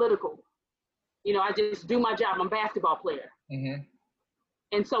not political. I just do my job. I'm a basketball player." Mm-hmm.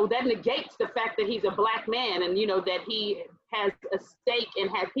 And so that negates the fact that he's a black man and, that he has a stake and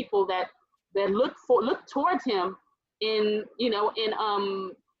has people that look towards him in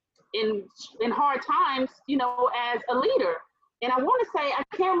hard times, as a leader. And I want to say, I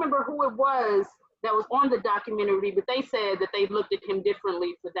can't remember who it was that was on the documentary, but they said that they looked at him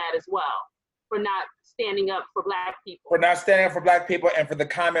differently for that as well, for not standing up for black people. For not standing up for black people, and for the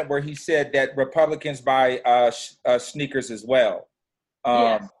comment where he said that Republicans buy sneakers as well.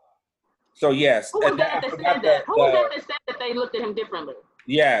 Yes. So yes. Who was that said that? Who was that said that they looked at him differently?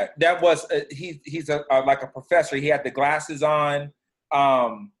 Yeah, that was he's like a professor. He had the glasses on.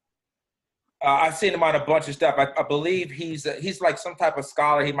 I've seen him on a bunch of stuff. I believe he's like some type of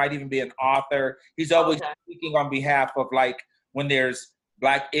scholar. He might even be an author. He's always speaking on behalf of like when there's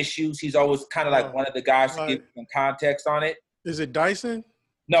black issues. He's always kind of like one of the guys to give some context on it. Is it Dyson?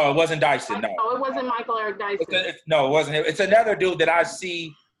 No, it wasn't Dyson. No, it wasn't Michael Eric Dyson. No, it wasn't him. It's another dude that I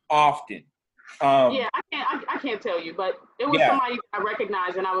see often. I can't tell you, but it was somebody I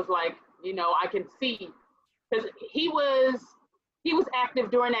recognized, and I was like, I can see, because he was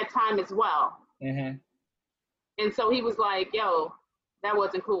active during that time as well. Mm-hmm. And so he was like, "Yo, that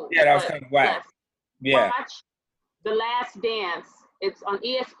wasn't cool." Yeah, that was kind of whack. Yeah. Watch The Last Dance. It's on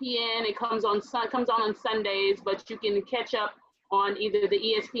ESPN. It comes on Sundays, but you can catch up on either the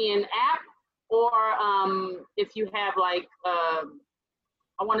ESPN app or if you have like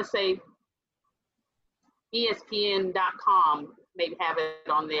I want to say ESPN.com, maybe have it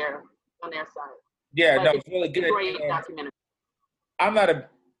on their site. Yeah, but no, it's really good. Great documentary.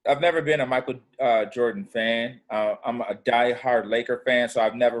 I've never been a Michael Jordan fan. I'm a diehard Laker fan, so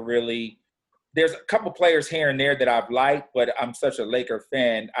I've never really. There's a couple players here and there that I've liked, but I'm such a Laker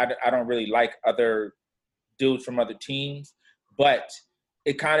fan. I don't really like other dudes from other teams, but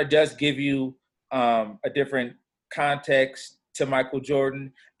it kind of does give you a different context to Michael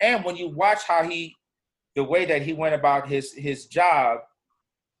Jordan. And when you watch the way that he went about his job,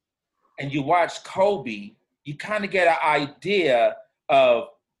 and you watch Kobe, you kind of get an idea of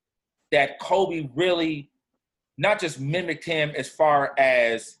that Kobe really not just mimicked him as far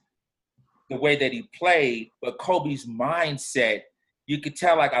as the way that he played, but Kobe's mindset. You could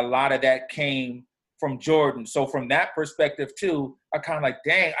tell like a lot of that came from Jordan. So from that perspective too, I kind of like,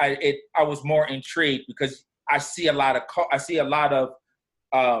 dang, I was more intrigued because I see a lot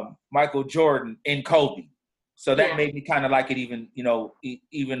of Michael Jordan in Kobe. So that made me kind of like it even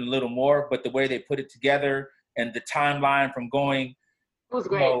a little more. But the way they put it together and the timeline from going, it was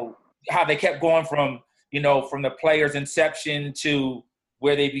great. How they kept going from the player's inception to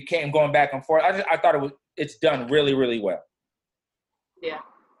where they became going back and forth. I thought it's done really, really well. Yeah.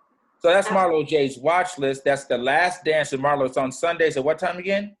 So that's Marlo J's watch list. That's The Last Dance with Marlo. It's on Sundays at what time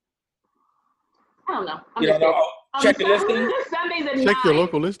again? I don't know. You don't know? Check your listings. Sundays at 9. Check your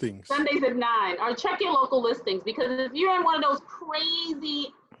local listings. Sundays at 9. Or check your local listings, because if you're in one of those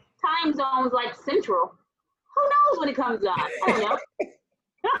crazy time zones like Central, who knows when it comes on? I don't know.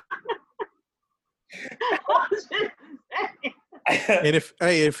 And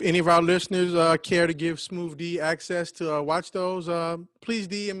if any of our listeners care to give Smooth D access to watch those, please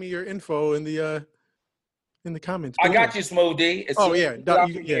DM me your info in the comments. I got you, Smooth D. Okay.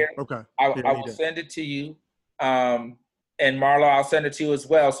 I will send it to you. And Marlo, I'll send it to you as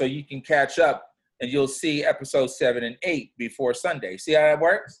well, so you can catch up and you'll see episodes 7 and 8 before Sunday. See how that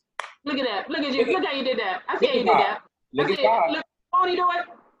works? Look at that. Look at you. Look how you did that. I see how you did that. Look at God. Look, won't he do it?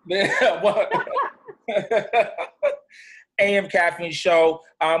 AM Caffeine Show.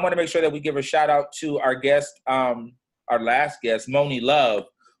 I want to make sure that we give a shout out to our guest, our last guest, Moni Love,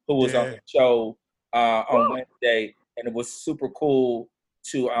 who was on the show on Wednesday, and it was super cool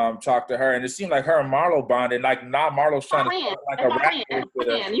to talk to her. And it seemed like her and Marlo bonded. Like now, Marlo's trying to start like a rap with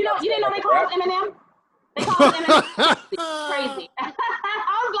her. You didn't know they call him Eminem? They call him Eminem. Crazy.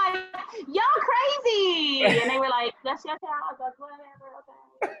 I was like, y'all crazy, and they were like, "That's your child." I was like, "Whatever,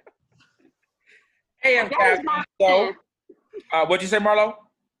 okay." AM Caffeine Show. What'd you say, Marlo?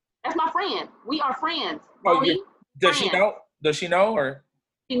 That's my friend. We are friends. Oh, does she know? Does she know, or?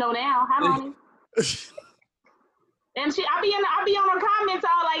 She know now. Hi, Moni. And I be on her comments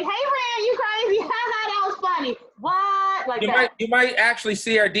all like, "Hey, friend, you crazy? That was funny. What?" Like that. You might actually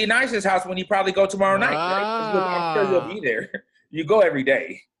see her at D Nice's house when you probably go tomorrow night. Right? I'm sure you'll be there. You go every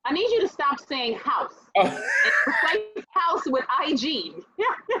day. I need you to stop saying house. And replace house with IG.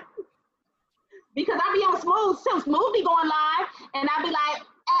 Because I be on Smooth too. Smooth be going live, and I be like,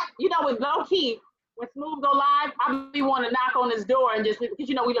 with low key, when Smooth go live, I be wanting to knock on his door and just, because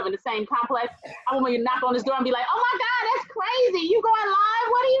we live in the same complex. I want to knock on his door and be like, "Oh my God, that's crazy! You going live?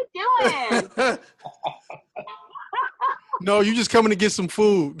 What are you doing?" No, you just coming to get some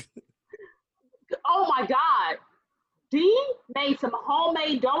food. Oh my God, D made some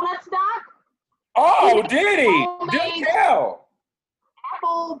homemade donuts, Doc. Oh, did he? Do tell.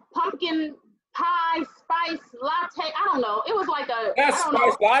 Apple pumpkin pie spice latte. I don't know. It was like a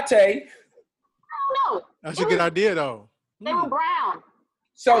spice latte. I don't know. That's a good idea, though. They were brown.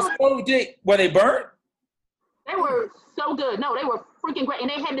 So were they burnt? They were so good. No, they were freaking great, and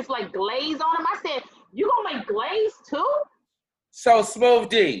they had this like glaze on them. I said, "You gonna make glaze too?" So Smooth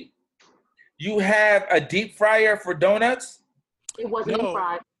D, you have a deep fryer for donuts? It wasn't deep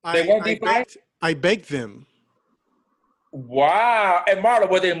fried. They weren't deep fried. I baked them. Wow. And Marla,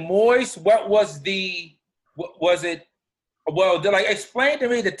 were they moist? What was it? Well, explain to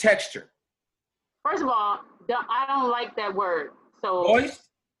me the texture. First of all, I don't like that word. So moist?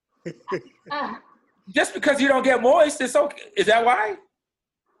 Just because you don't get moist, it's okay. Is that why?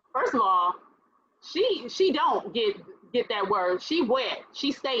 First of all, she don't get that word. She wet.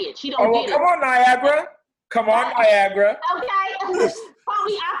 She say it. She don't get it. Come on, Niagara. Come on, Niagara. Okay. Call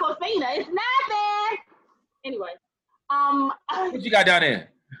me Aquafina. It's nothing. Anyway. What you got down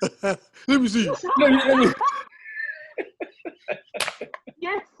there? Let me see. Let me.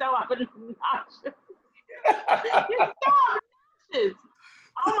 You're so obnoxious. You're so obnoxious.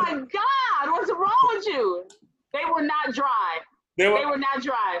 Oh my God, what's wrong with you? They were not dry. They were not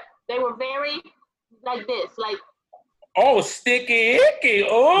dry. They were very like this, like. Oh, sticky icky.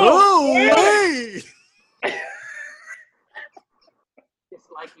 Oh, wait.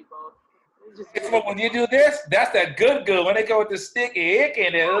 Dislike you both. But when you do this, that's that good. When they go with the sticky icky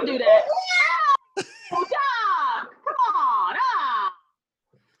in it. Don't do that. Come on.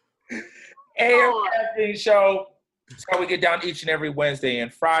 AM Caffeine Show. That's how we get down each and every Wednesday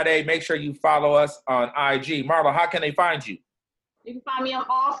and Friday. Make sure you follow us on IG. Marlo, how can they find you? You can find me on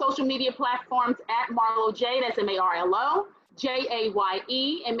all social media platforms at Marlo J. That's Marlo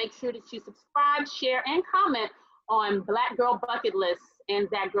Jaye. And make sure that you subscribe, share, and comment on Black Girl Bucket List and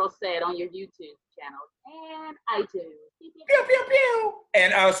That Girl Said on your YouTube channel and iTunes. Pew, pew, pew.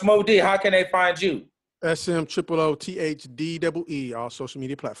 And Smo D, how can they find you? SMOOTHDEE, all social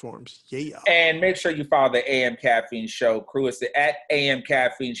media platforms. Yeah. And make sure you follow the AM Caffeine Show crew. It's at AM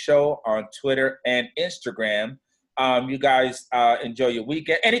Caffeine Show on Twitter and Instagram. You guys enjoy your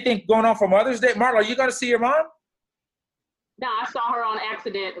weekend. Anything going on for Mother's Day? Marlo, are you going to see your mom? No, I saw her on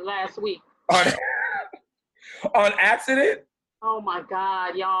accident last week. On accident? Oh my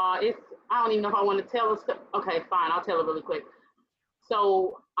God, y'all. I don't even know if I want to tell this. Okay, fine. I'll tell it really quick.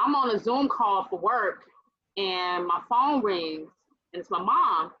 So I'm on a Zoom call for work and my phone rings and it's my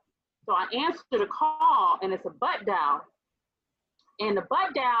mom. So I answer the call and it's a butt dial. And the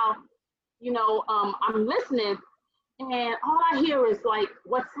butt dial, you know, I'm listening, and all I hear is like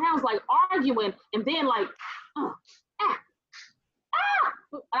what sounds like arguing, and then like, and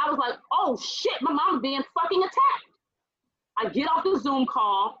I was like, oh shit, my mom's being fucking attacked. I get off the Zoom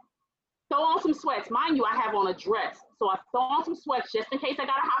call, throw on some sweats. Mind you, I have on a dress. So I throw on some sweats just in case I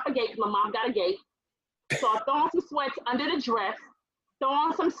gotta hop a gate, because my mom got a gate. So I throw on some sweats under the dress, throw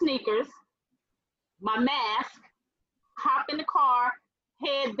on some sneakers, my mask, hop in the car,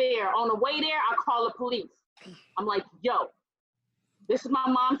 head there. On the way there, I call the police. I'm like, yo, this is my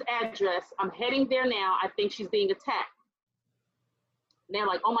mom's address. I'm heading there now. I think she's being attacked. And they're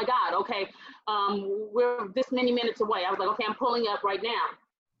like, oh my God, okay, we're this many minutes away. I was like, okay, I'm pulling up right now.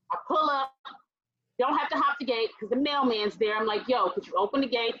 I pull up, don't have to hop the gate because the mailman's there. I'm like, yo, could you open the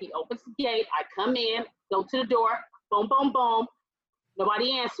gate? He opens the gate. I come in, go to the door, boom, boom, boom.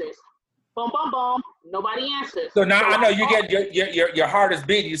 Nobody answers. Boom, boom, boom. Nobody answers. So now I know you get your heart is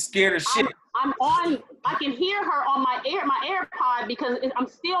beating. You're scared as shit. I'm on. I can hear her on my AirPod because I'm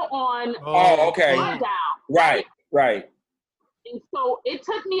still on. Oh, okay. Right. And so it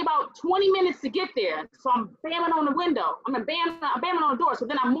took me about 20 minutes to get there. So I'm bamming on the window. I'm bamming on the door. So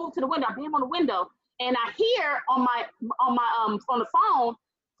then I move to the window. I bam on the window, and I hear on the phone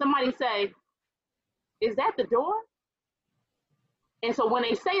somebody say, "Is that the door?" And so when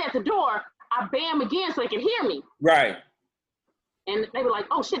they say at the door, I bam again so they can hear me. Right. And they were like,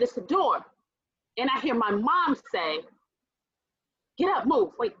 oh shit, it's the door. And I hear my mom say, get up,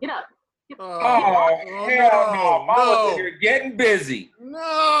 move, wait, get up. Hell no. Mom was in there getting busy. No.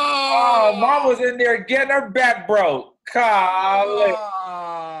 Oh, Mom was in there getting her back broke. Golly.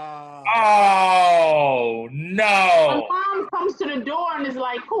 Oh, no. My mom comes to the door and is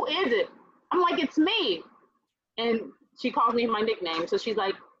like, who is it? I'm like, it's me. And she calls me my nickname. So she's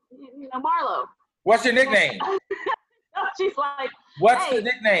like, you know, Marlo. What's your nickname? She's like, what's hey, the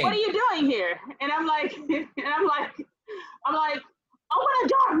nickname? What are you doing here? And I'm like, open the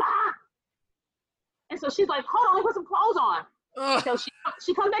door, Ma. And so she's like, hold on, let me put some clothes on. So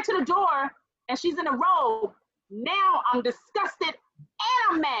she comes back to the door and she's in a robe. Now I'm disgusted and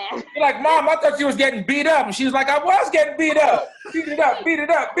I'm mad. You're like, Mom, I thought you was getting beat up. And she was like, I was getting beat up. Beat it up, beat it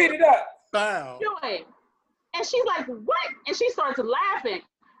up, beat it up. Wow. And she's like, what? And she starts laughing.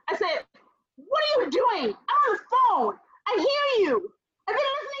 I said, what are you doing? I'm on the phone. I hear you. I've been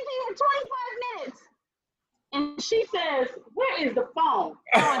listening to you for 25 minutes. And she says, where is the phone?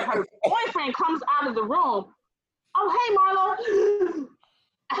 And her boyfriend comes out of the room. Oh, hey, Marlo.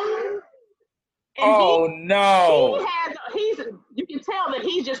 No. You can tell that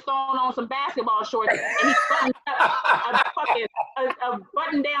he's just throwing on some basketball shorts and he's buttoning up a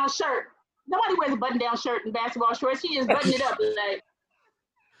button-down shirt. Nobody wears a button-down shirt and basketball shorts. She just buttoned it up.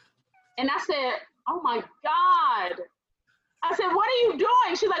 And I said, oh my God. I said, what are you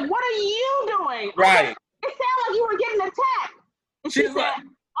doing? She's like, what are you doing? Right. Said, it sounded like you were getting attacked. And she said,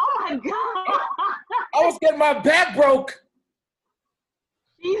 oh my God. I was getting my back broke.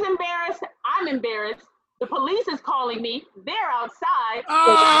 She's embarrassed. I'm embarrassed. The police is calling me. They're outside.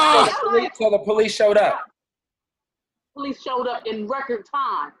 So the police showed up. Police showed up in record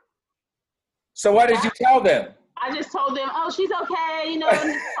time. So what did you tell them? I just told them, oh, she's okay, you know,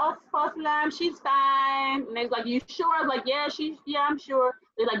 she's fine. And they was like, you sure? I was like, yeah, I'm sure.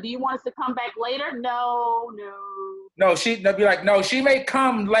 They're like, do you want us to come back later? No. No, they'll be like, no, she may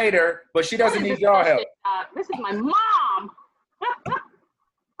come later, but she doesn't need your help. This is my mom.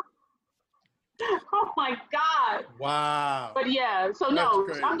 Oh my God. Wow. But yeah, so no,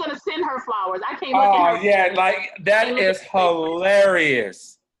 I'm going to send her flowers. I can't look at her. Oh yeah, like that is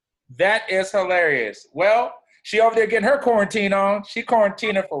hilarious. That is hilarious. Well, she over there getting her quarantine on. She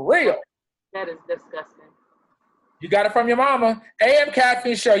quarantining for real. That is disgusting. You got it from your mama. AM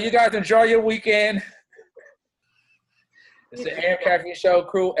Caffeine Show. You guys enjoy your weekend. It's the AM Caffeine Show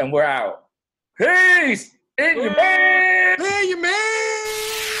crew, and we're out. Peace! In your mouth! In your mouth!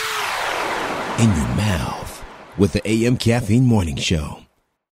 In your mouth with the AM Caffeine Morning Show.